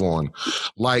that you live on.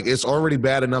 Like, it's already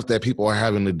bad enough that people are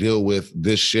having to deal with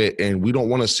this shit and we don't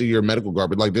want to see your medical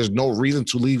garbage. Like, there's no reason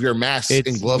to leave your mask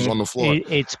and gloves on the floor.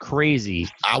 It's crazy.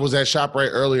 I was at ShopRite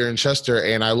earlier in Chester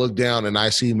and I look down and I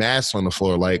see masks on the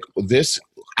floor. Like,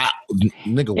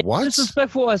 nigga, what? It's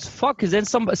disrespectful as fuck because then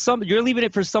some you're leaving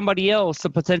it for somebody else to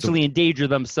potentially endanger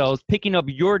themselves, picking up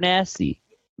your nasty.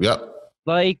 Yep.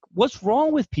 Like, what's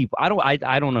wrong with people? I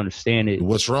don't understand it.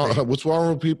 What's wrong? What's wrong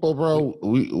with people, bro?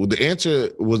 The answer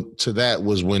to that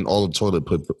was when all the toilet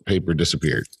paper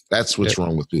disappeared. That's what's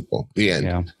wrong with people. The end.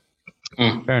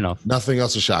 Yeah. Fair enough. Nothing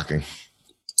else is shocking.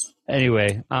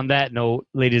 Anyway, on that note,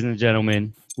 ladies and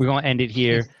gentlemen, we're gonna end it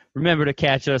here. Remember to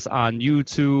catch us on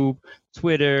YouTube,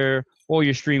 Twitter, all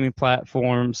your streaming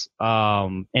platforms,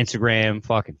 Instagram,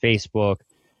 fucking Facebook.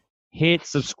 Hit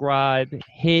subscribe,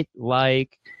 hit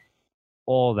like.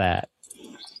 All that.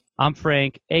 I'm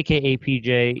Frank, a.k.a.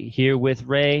 PJ, here with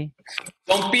Ray.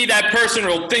 Don't be that person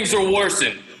or things will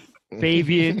worsen.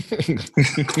 Fabian.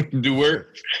 Do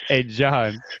work. And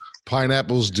John.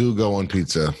 Pineapples do go on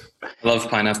pizza. I love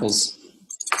pineapples.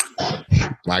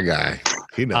 My guy.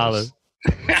 He knows. Olive.